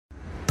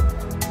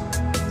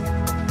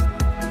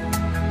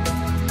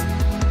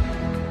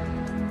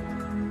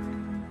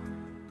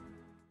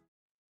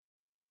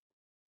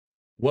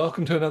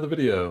Welcome to another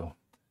video.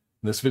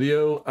 In this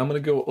video, I'm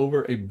going to go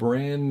over a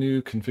brand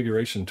new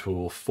configuration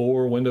tool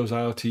for Windows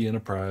IoT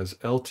Enterprise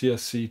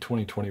LTSC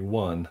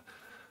 2021,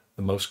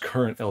 the most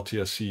current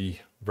LTSC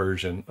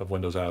version of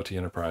Windows IoT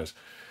Enterprise.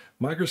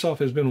 Microsoft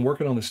has been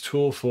working on this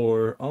tool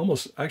for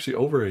actually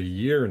over a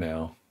year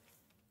now.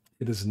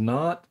 It is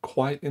not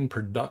quite in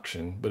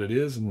production, but it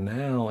is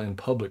now in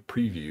public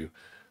preview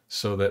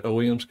so that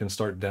OEMs can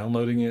start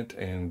downloading it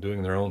and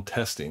doing their own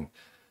testing.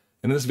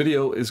 And this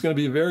video is going to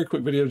be a very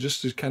quick video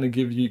just to kind of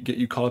get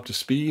you caught up to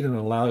speed and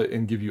allow it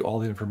and give you all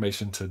the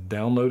information to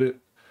download it,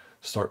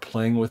 start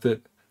playing with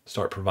it,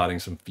 start providing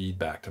some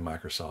feedback to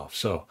Microsoft.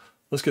 So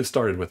let's get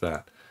started with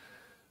that.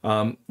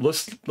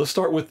 Let's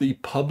start with the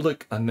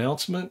public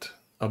announcement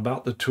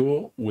about the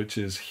tool, which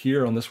is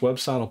here on this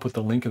website. I'll put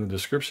the link in the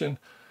description.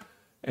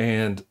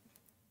 And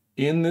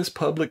in this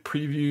public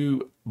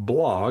preview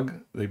blog,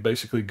 they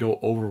basically go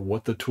over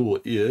what the tool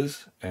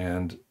is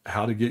and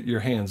how to get your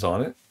hands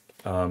on it.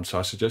 So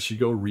I suggest you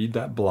go read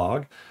that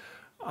blog.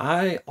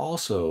 I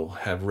also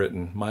have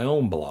written my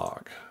own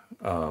blog,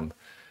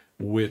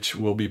 which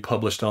will be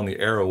published on the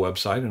Arrow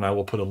website, and I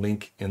will put a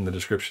link in the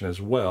description as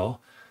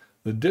well.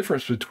 The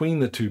difference between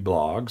the two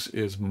blogs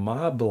is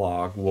my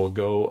blog will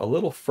go a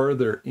little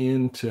further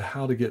into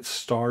how to get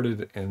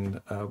started,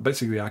 and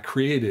basically I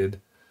created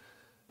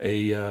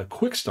a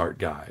quick start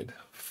guide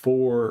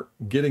for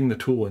getting the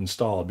tool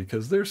installed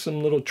because there's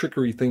some little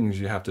trickery things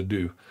you have to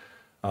do.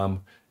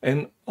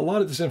 And a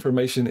lot of this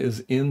information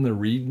is in the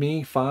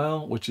README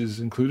file, which is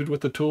included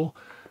with the tool,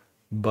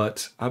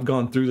 but I've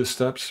gone through the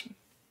steps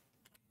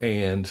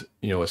and,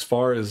 as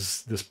far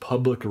as this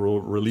public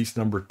release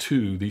number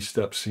 2, these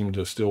steps seem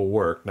to still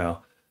work.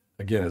 Now,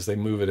 again, as they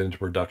move it into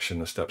production,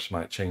 the steps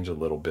might change a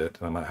little bit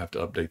and I might have to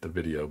update the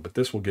video, but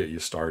this will get you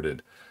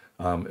started.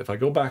 If I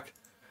go back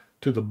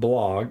to the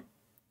blog,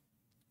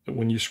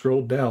 when you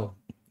scroll down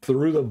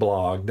through the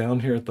blog,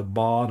 down here at the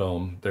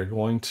bottom, they're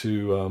going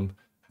to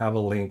have a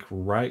link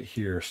right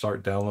here,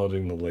 start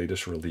downloading the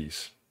latest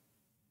release.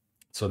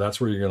 So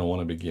that's where you're going to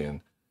want to begin.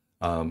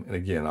 And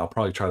again, I'll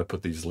probably try to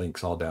put these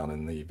links all down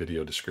in the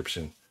video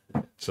description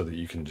so that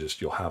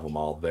you'll have them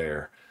all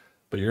there.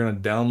 But you're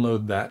going to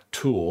download that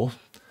tool.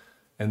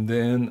 And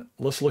then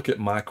let's look at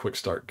my quick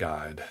start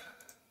guide.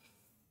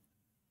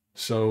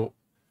 So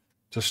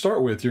to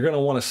start with, you're going to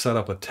want to set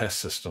up a test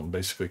system,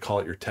 basically call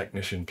it your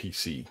technician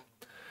PC.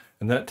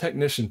 And that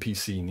technician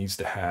PC needs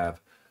to have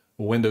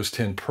Windows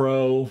 10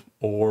 Pro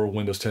or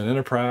Windows 10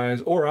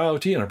 Enterprise or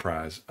IoT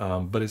Enterprise,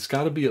 but it's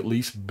got to be at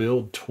least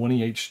build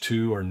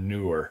 20H2 or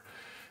newer.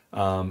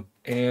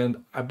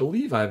 And I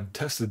believe I've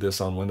tested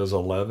this on Windows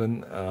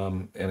 11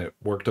 and it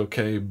worked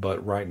okay,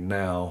 but right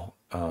now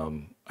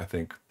I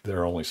think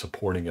they're only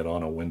supporting it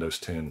on a Windows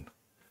 10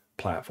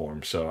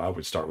 platform, so I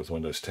would start with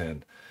Windows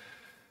 10.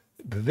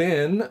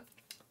 Then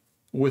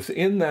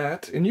within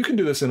that, and you can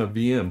do this in a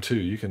VM too,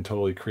 you can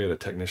totally create a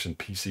technician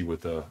PC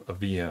with a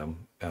VM.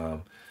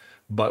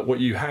 But what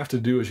you have to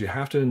do is you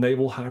have to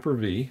enable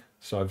Hyper-V.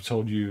 So I've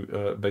told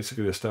you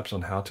basically the steps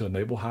on how to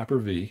enable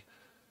Hyper-V.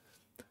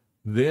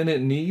 Then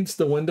it needs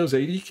the Windows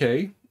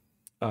ADK,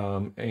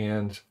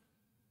 and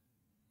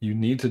you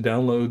need to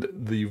download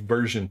the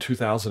version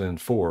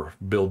 2004,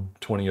 build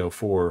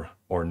 2004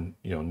 or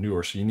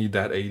newer. So you need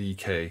that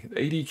ADK.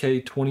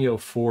 ADK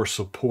 2004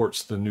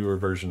 supports the newer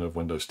version of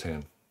Windows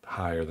 10,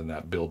 higher than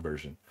that build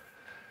version.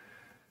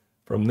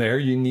 From there,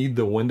 you need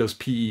the Windows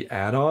PE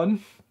add-on.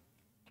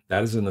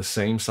 That is in the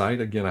same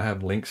site. Again, I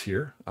have links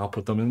here. I'll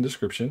put them in the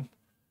description.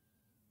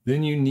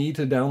 Then you need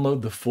to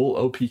download the full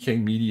OPK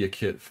Media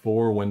Kit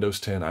for Windows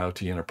 10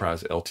 IoT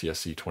Enterprise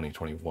LTSC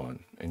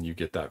 2021. And you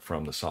get that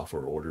from the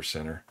Software Order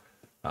Center.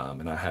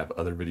 And I have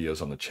other videos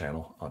on the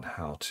channel on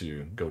how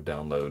to go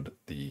download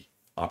the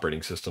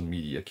Operating System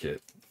Media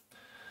Kit,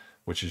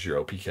 which is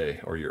your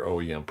OPK or your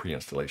OEM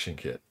pre-installation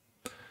kit.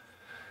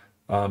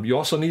 You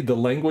also need the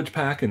language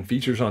pack and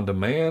features on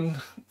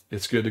demand.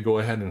 It's good to go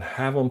ahead and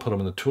have them, put them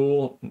in the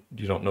tool.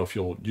 You don't know if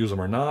you'll use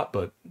them or not,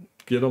 but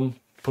get them,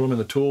 put them in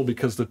the tool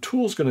because the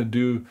tool is going to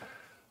do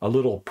a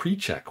little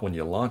pre-check when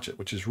you launch it,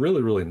 which is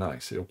really, really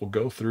nice. It will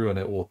go through and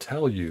it will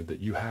tell you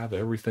that you have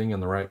everything in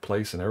the right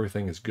place and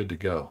everything is good to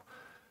go.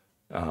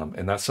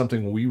 And that's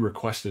something we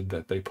requested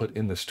that they put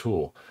in this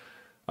tool.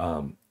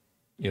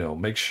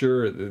 Make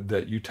sure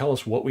that you tell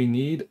us what we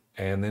need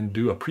and then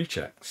do a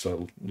pre-check.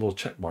 So little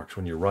check marks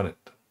when you run it.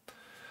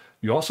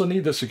 You also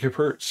need the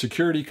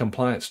Security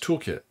Compliance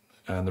Toolkit.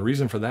 And the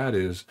reason for that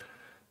is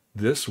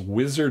this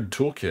Wizard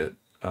Toolkit,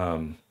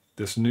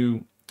 this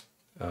new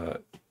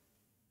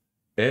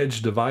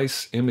Edge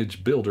Device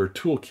Image Builder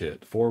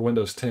Toolkit for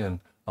Windows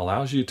 10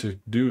 allows you to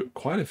do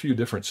quite a few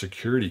different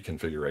security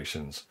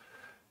configurations.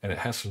 And it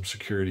has some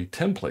security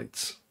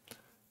templates.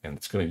 And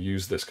it's going to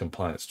use this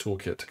Compliance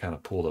Toolkit to kind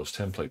of pull those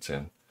templates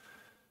in.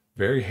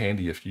 Very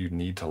handy if you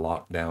need to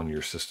lock down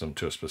your system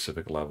to a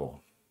specific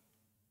level.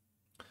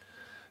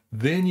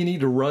 Then you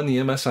need to run the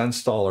MSI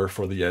installer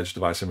for the Edge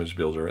Device Image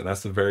Builder, and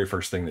that's the very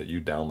first thing that you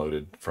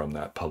downloaded from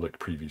that public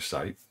preview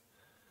site.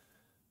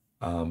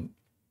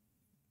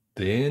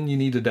 Then you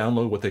need to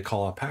download what they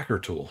call a packer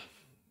tool.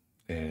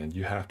 And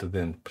you have to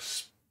then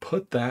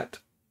put that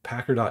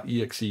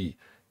packer.exe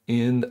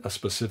in a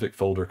specific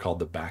folder called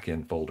the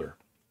backend folder.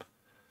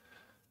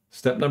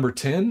 Step number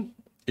 10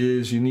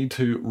 is you need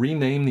to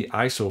rename the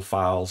ISO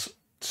files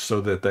so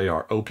that they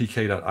are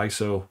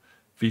opk.iso,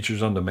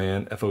 features on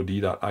demand,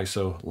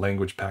 fod.iso,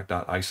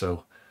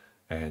 languagepack.iso,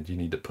 and you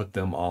need to put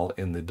them all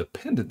in the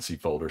dependency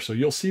folder. So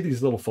you'll see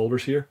these little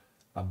folders here,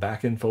 a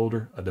backend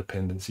folder, a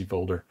dependency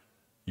folder.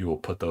 You will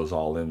put those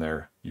all in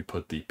there. You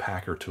put the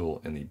Packer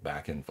tool in the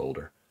backend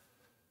folder.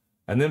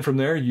 And then from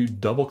there, you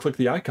double click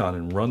the icon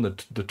and run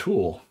the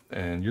tool,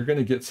 and you're going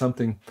to get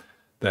something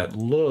that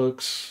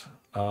looks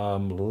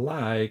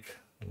like,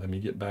 let me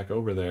get back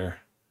over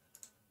there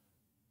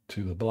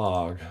to the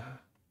blog,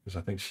 because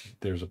I think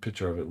there's a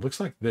picture of it. It looks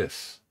like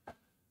this.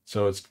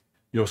 So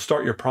you'll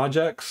start your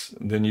projects,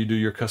 then you do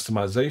your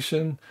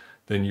customization,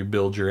 then you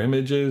build your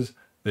images,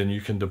 then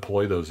you can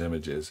deploy those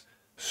images.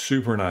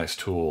 Super nice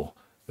tool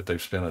that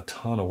they've spent a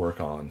ton of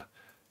work on.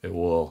 It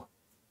will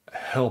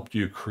help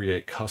you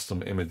create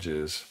custom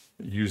images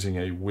using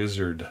a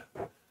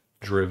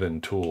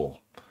wizard-driven tool.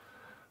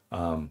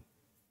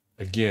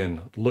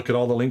 Again, look at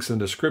all the links in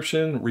the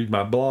description, read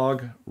my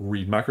blog,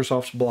 read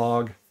Microsoft's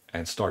blog,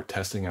 and start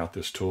testing out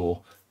this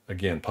tool.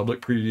 Again,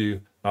 public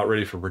preview, not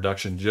ready for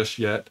production just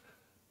yet,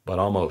 but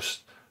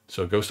almost.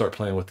 So go start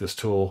playing with this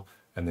tool,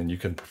 and then you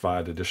can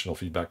provide additional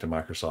feedback to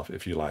Microsoft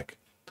if you like,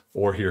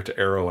 or here to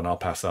Arrow, and I'll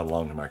pass that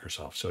along to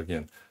Microsoft. So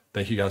again,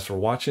 thank you guys for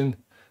watching.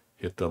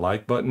 Hit the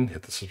like button,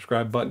 hit the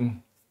subscribe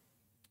button.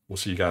 We'll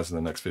see you guys in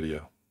the next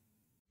video.